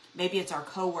 Maybe it's our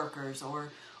coworkers,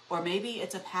 or maybe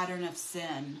it's a pattern of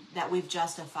sin that we've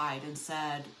justified and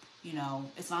said, you know,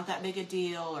 it's not that big a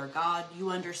deal, or God, you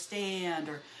understand,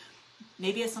 or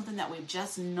maybe it's something that we've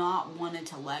just not wanted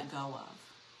to let go of.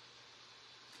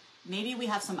 Maybe we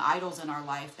have some idols in our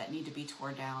life that need to be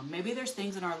torn down. Maybe there's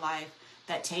things in our life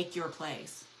that take your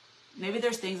place. Maybe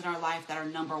there's things in our life that are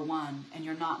number one and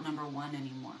you're not number one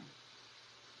anymore.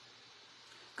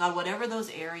 God, whatever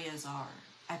those areas are,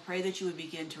 I pray that you would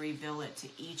begin to reveal it to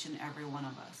each and every one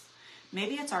of us.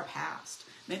 Maybe it's our past.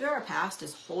 Maybe our past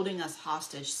is holding us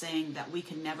hostage, saying that we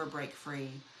can never break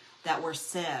free, that we're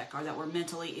sick, or that we're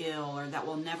mentally ill, or that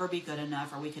we'll never be good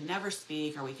enough, or we can never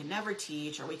speak, or we can never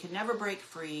teach, or we can never break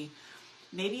free.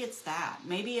 Maybe it's that.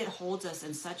 Maybe it holds us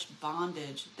in such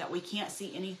bondage that we can't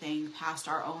see anything past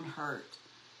our own hurt.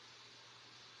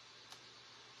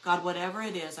 God, whatever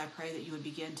it is, I pray that you would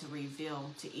begin to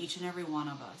reveal to each and every one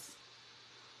of us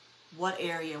what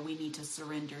area we need to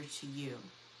surrender to you.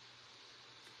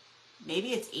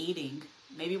 Maybe it's eating.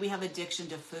 Maybe we have addiction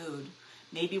to food.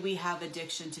 Maybe we have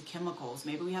addiction to chemicals.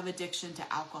 Maybe we have addiction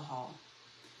to alcohol.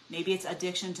 Maybe it's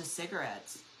addiction to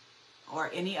cigarettes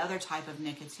or any other type of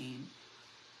nicotine.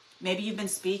 Maybe you've been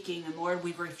speaking and Lord,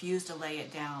 we've refused to lay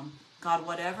it down. God,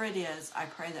 whatever it is, I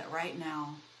pray that right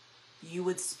now you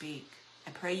would speak.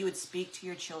 I pray you would speak to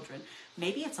your children.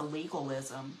 Maybe it's a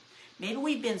legalism. Maybe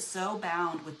we've been so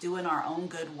bound with doing our own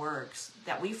good works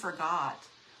that we forgot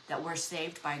that we're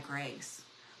saved by grace,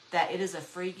 that it is a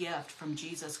free gift from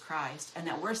Jesus Christ, and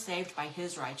that we're saved by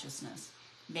his righteousness.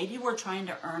 Maybe we're trying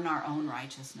to earn our own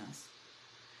righteousness.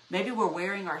 Maybe we're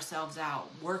wearing ourselves out,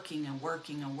 working and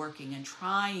working and working and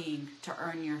trying to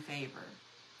earn your favor.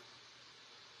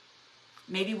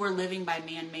 Maybe we're living by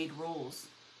man-made rules.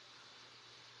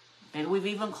 Maybe we've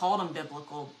even called them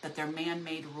biblical, but they're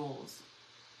man-made rules.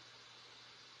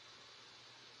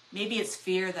 Maybe it's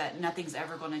fear that nothing's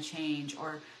ever going to change,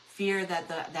 or fear that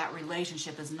that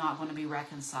relationship is not going to be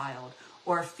reconciled,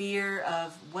 or fear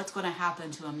of what's going to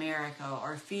happen to America,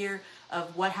 or fear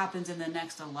of what happens in the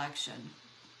next election.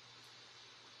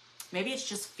 Maybe it's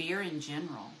just fear in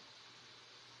general.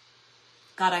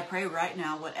 God, I pray right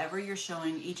now, whatever you're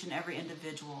showing each and every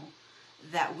individual,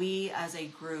 that we as a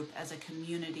group, as a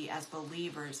community, as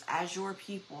believers, as your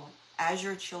people, as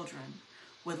your children,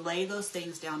 would lay those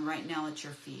things down right now at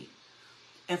your feet.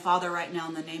 And Father, right now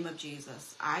in the name of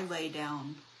Jesus, I lay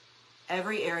down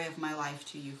every area of my life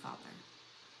to you, Father.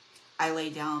 I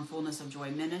lay down Fullness of Joy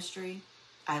Ministry.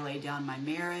 I lay down my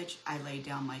marriage. I lay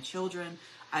down my children.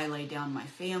 I lay down my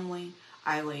family.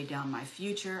 I lay down my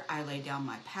future. I lay down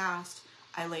my past.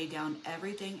 I lay down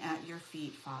everything at your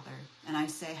feet, Father. And I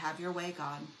say, have your way,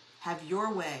 God. Have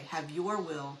your way. Have your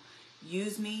will.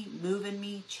 Use me, move in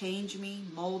me, change me,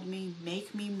 mold me,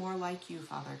 make me more like you,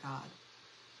 Father God.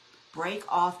 Break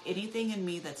off anything in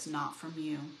me that's not from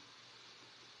you.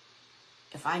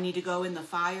 If I need to go in the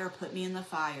fire, put me in the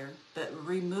fire, but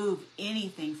remove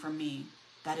anything from me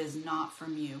that is not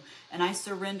from you. And I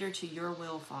surrender to your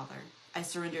will, Father. I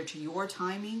surrender to your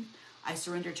timing. I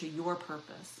surrender to your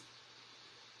purpose.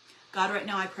 God, right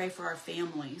now I pray for our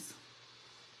families.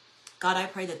 God, I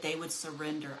pray that they would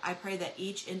surrender. I pray that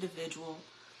each individual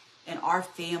in our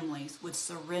families would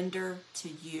surrender to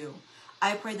you.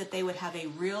 I pray that they would have a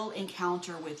real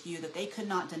encounter with you, that they could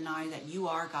not deny that you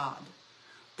are God,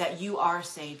 that you are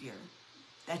Savior,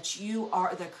 that you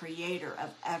are the creator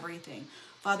of everything.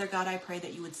 Father God, I pray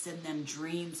that you would send them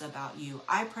dreams about you.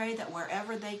 I pray that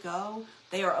wherever they go,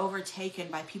 they are overtaken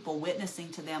by people witnessing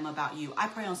to them about you. I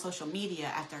pray on social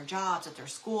media, at their jobs, at their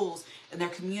schools, in their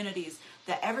communities,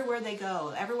 that everywhere they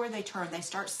go, everywhere they turn, they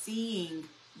start seeing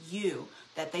you,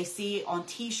 that they see on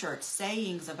t-shirts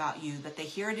sayings about you, that they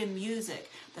hear it in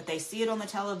music, that they see it on the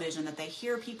television, that they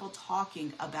hear people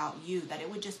talking about you, that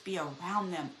it would just be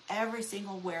around them every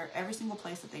single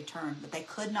place that they turn, that they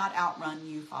could not outrun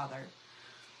you, Father.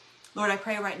 Lord, I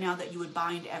pray right now that you would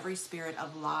bind every spirit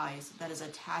of lies that is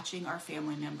attaching our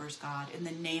family members, God, in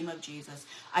the name of Jesus.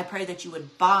 I pray that you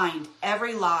would bind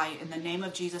every lie in the name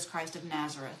of Jesus Christ of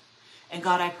Nazareth. And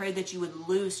God, I pray that you would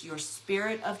loose your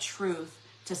spirit of truth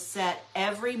to set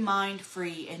every mind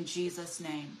free in Jesus'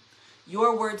 name.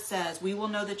 Your word says we will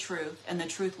know the truth and the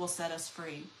truth will set us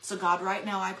free. So God, right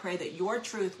now I pray that your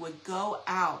truth would go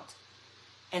out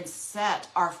and set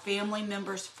our family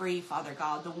members free, Father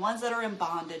God. The ones that are in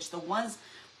bondage, the ones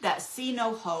that see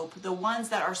no hope, the ones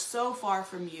that are so far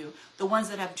from you, the ones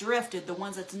that have drifted, the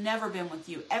ones that's never been with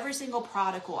you. Every single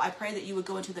prodigal, I pray that you would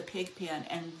go into the pig pen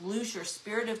and loose your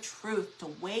spirit of truth to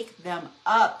wake them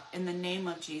up in the name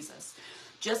of Jesus.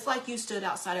 Just like you stood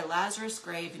outside of Lazarus'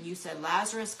 grave and you said,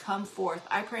 Lazarus, come forth.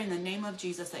 I pray in the name of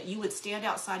Jesus that you would stand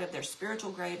outside of their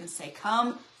spiritual grave and say,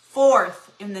 come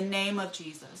forth in the name of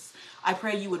Jesus. I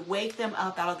pray you would wake them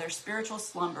up out of their spiritual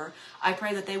slumber. I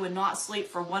pray that they would not sleep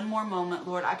for one more moment,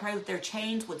 Lord. I pray that their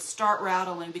chains would start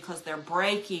rattling because they're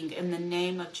breaking in the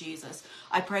name of Jesus.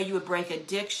 I pray you would break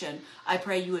addiction. I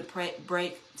pray you would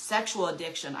break sexual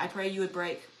addiction. I pray you would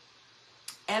break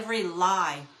every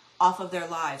lie off of their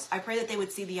lives. I pray that they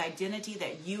would see the identity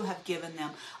that you have given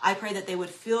them. I pray that they would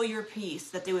feel your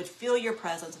peace, that they would feel your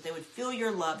presence, that they would feel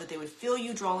your love, that they would feel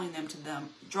you drawing them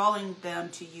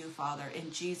to you, Father,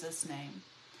 in Jesus' name.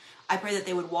 I pray that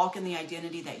they would walk in the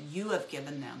identity that you have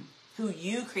given them, who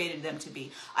you created them to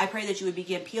be. I pray that you would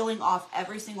begin peeling off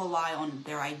every single lie on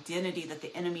their identity that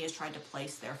the enemy has tried to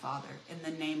place there, Father, in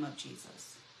the name of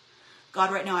Jesus.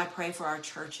 God, right now I pray for our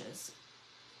churches.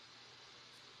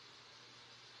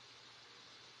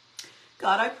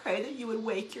 God, I pray that you would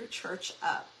wake your church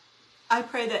up. I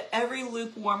pray that every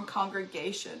lukewarm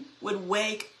congregation would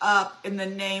wake up in the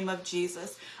name of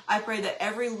Jesus. I pray that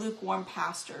every lukewarm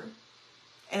pastor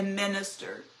and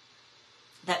minister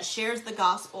that shares the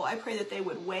gospel, I pray that they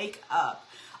would wake up.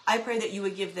 I pray that you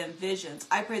would give them visions.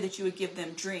 I pray that you would give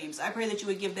them dreams. I pray that you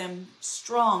would give them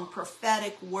strong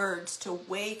prophetic words to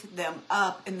wake them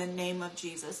up in the name of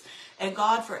Jesus. And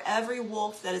God, for every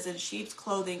wolf that is in sheep's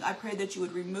clothing, I pray that you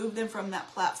would remove them from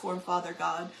that platform, Father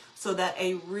God, so that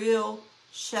a real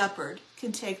shepherd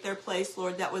can take their place,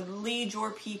 Lord, that would lead your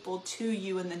people to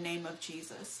you in the name of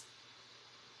Jesus.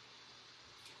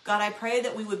 God, I pray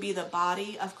that we would be the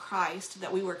body of Christ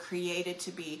that we were created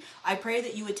to be. I pray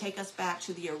that you would take us back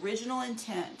to the original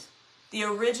intent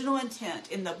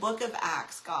in the book of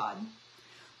Acts, God,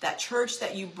 that church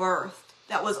that you birthed,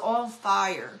 that was on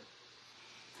fire,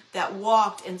 that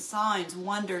walked in signs,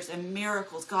 wonders, and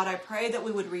miracles. God, I pray that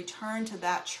we would return to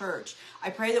that church. I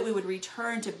pray that we would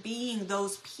return to being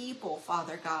those people,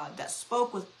 Father God, that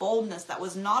spoke with boldness, that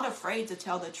was not afraid to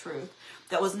tell the truth,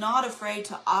 that was not afraid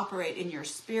to operate in your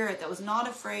spirit, that was not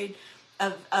afraid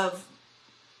of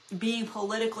being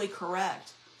politically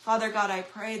correct. Father God, I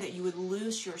pray that you would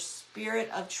loose your spirit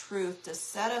of truth to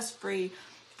set us free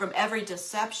from every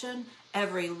deception,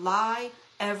 every lie,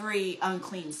 every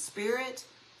unclean spirit,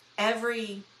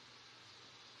 every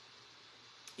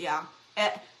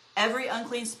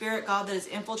unclean spirit, God, that has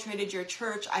infiltrated your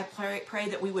church. I pray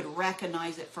that we would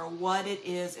recognize it for what it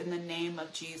is in the name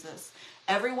of Jesus.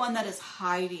 Everyone that is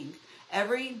hiding,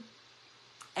 every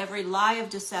lie of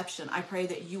deception, I pray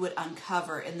that you would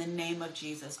uncover in the name of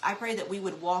Jesus. I pray that we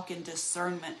would walk in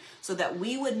discernment so that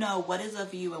we would know what is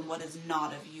of you and what is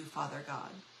not of you, Father God.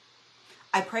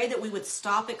 I pray that we would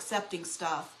stop accepting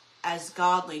stuff as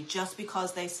godly just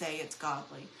because they say it's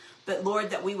godly. But Lord,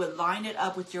 that we would line it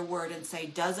up with your word and say,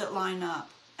 does it line up?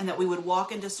 And that we would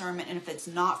walk in discernment. And if it's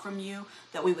not from you,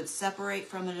 that we would separate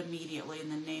from it immediately in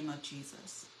the name of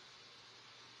Jesus.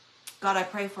 God, I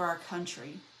pray for our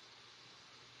country.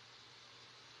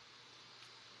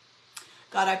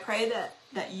 God, I pray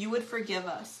that you would forgive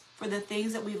us for the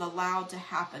things that we've allowed to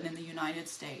happen in the United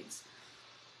States.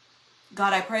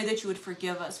 God, I pray that you would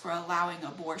forgive us for allowing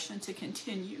abortion to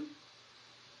continue.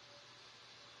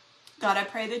 God, I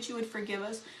pray that you would forgive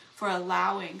us for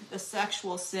allowing the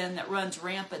sexual sin that runs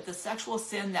rampant, the sexual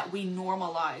sin that we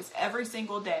normalize every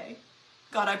single day.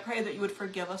 God, I pray that you would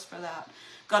forgive us for that.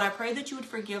 God, I pray that you would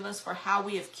forgive us for how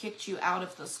we have kicked you out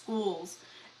of the schools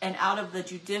and out of the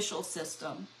judicial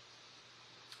system.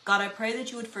 God, I pray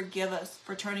that you would forgive us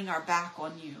for turning our back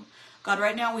on you. God,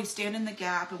 right now we stand in the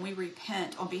gap and we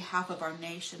repent on behalf of our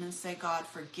nation and say, God,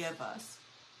 forgive us.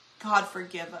 God,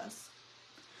 forgive us.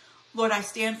 Lord, I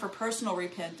stand for personal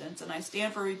repentance, and I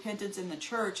stand for repentance in the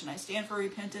church, and I stand for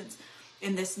repentance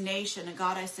in this nation. And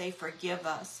God, I say, forgive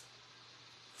us.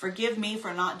 Forgive me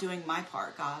for not doing my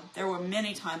part, God. There were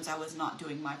many times I was not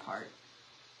doing my part.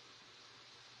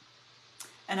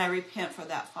 And I repent for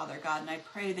that, Father God, and I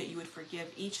pray that you would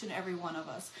forgive each and every one of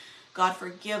us. God,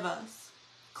 forgive us.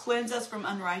 Cleanse us from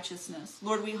unrighteousness.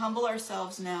 Lord, we humble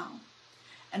ourselves now,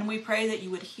 and we pray that you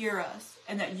would hear us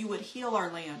and that you would heal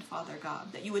our land, Father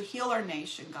God, that you would heal our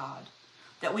nation, God,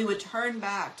 that we would turn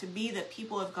back to be the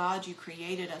people of God you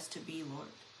created us to be, Lord.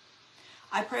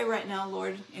 I pray right now,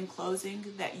 Lord, in closing,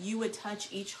 that you would touch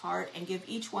each heart and give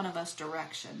each one of us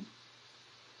direction.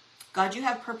 God, you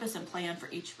have purpose and plan for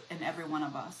each and every one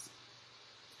of us.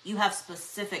 You have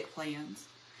specific plans.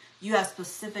 You have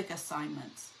specific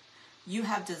assignments. You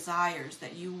have desires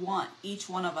that you want each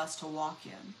one of us to walk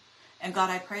in. And God,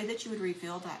 I pray that you would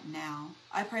reveal that now.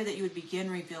 I pray that you would begin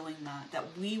revealing that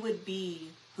we would be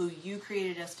who you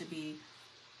created us to be,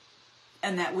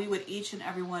 and that we would each and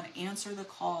every one answer the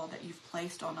call that you've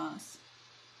placed on us.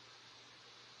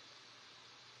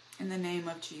 In the name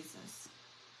of Jesus.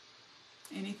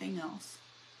 Anything else?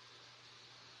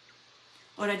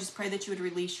 Lord, I just pray that you would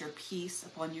release your peace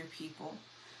upon your people.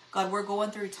 God, we're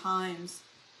going through times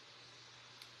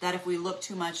that if we look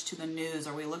too much to the news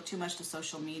or we look too much to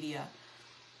social media,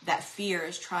 that fear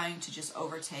is trying to just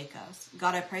overtake us.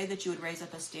 God, I pray that you would raise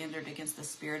up a standard against the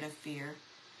spirit of fear.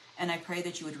 And I pray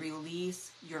that you would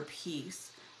release your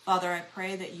peace. Father, I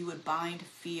pray that you would bind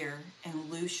fear and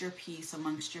loose your peace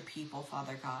amongst your people,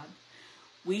 Father God.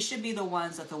 We should be the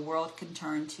ones that the world can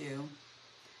turn to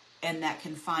and that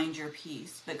can find your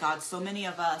peace. But God, so many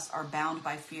of us are bound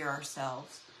by fear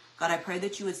ourselves. God, I pray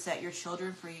that you would set your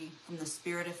children free from the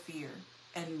spirit of fear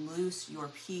and loose your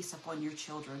peace upon your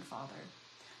children, Father.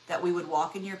 That we would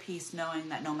walk in your peace knowing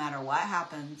that no matter what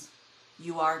happens,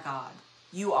 you are God.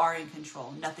 You are in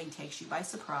control. Nothing takes you by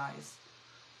surprise.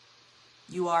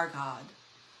 You are God.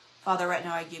 Father, right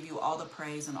now I give you all the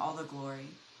praise and all the glory.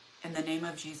 In the name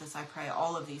of Jesus, I pray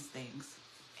all of these things.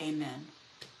 Amen.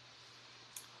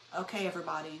 Okay,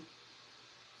 everybody.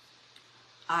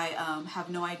 I have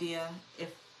no idea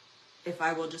if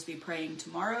I will just be praying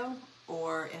tomorrow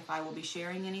or if I will be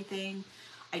sharing anything.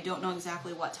 I don't know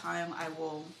exactly what time I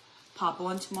will pop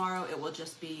on tomorrow. It will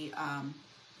just be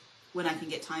when I can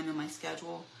get time in my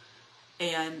schedule.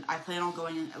 And I plan on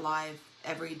going live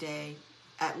every day,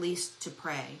 at least to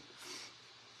pray.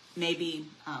 Maybe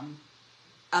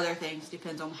other things,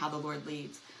 depends on how the Lord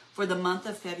leads. For the month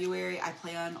of February, I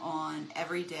plan on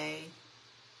every day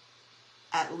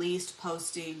at least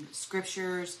posting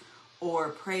scriptures or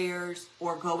prayers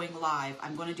or going live.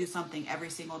 I'm going to do something every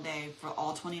single day for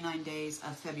all 29 days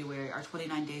of February, or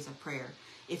 29 days of prayer.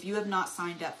 If you have not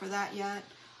signed up for that yet,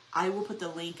 I will put the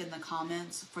link in the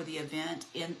comments for the event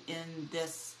in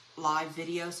this live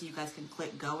video so you guys can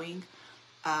click going.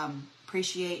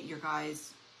 Appreciate your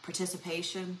guys'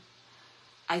 participation.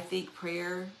 I think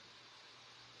prayer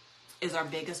is our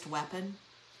biggest weapon,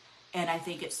 and I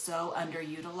think it's so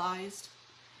underutilized.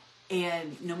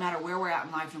 And no matter where we're at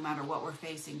in life, no matter what we're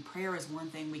facing, prayer is one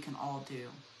thing we can all do.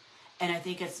 And I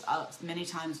think it's many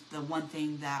times the one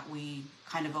thing that we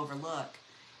kind of overlook.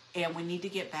 And we need to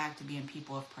get back to being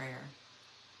people of prayer.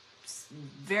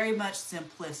 Very much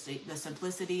simplicity, the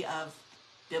simplicity of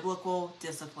biblical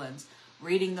disciplines,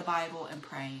 reading the Bible and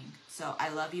praying. So I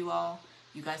love you all.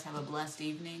 You guys have a blessed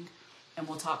evening, and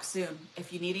we'll talk soon.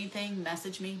 If you need anything,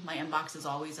 message me. My inbox is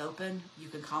always open. You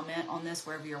can comment on this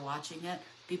wherever you're watching it.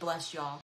 Be blessed, y'all.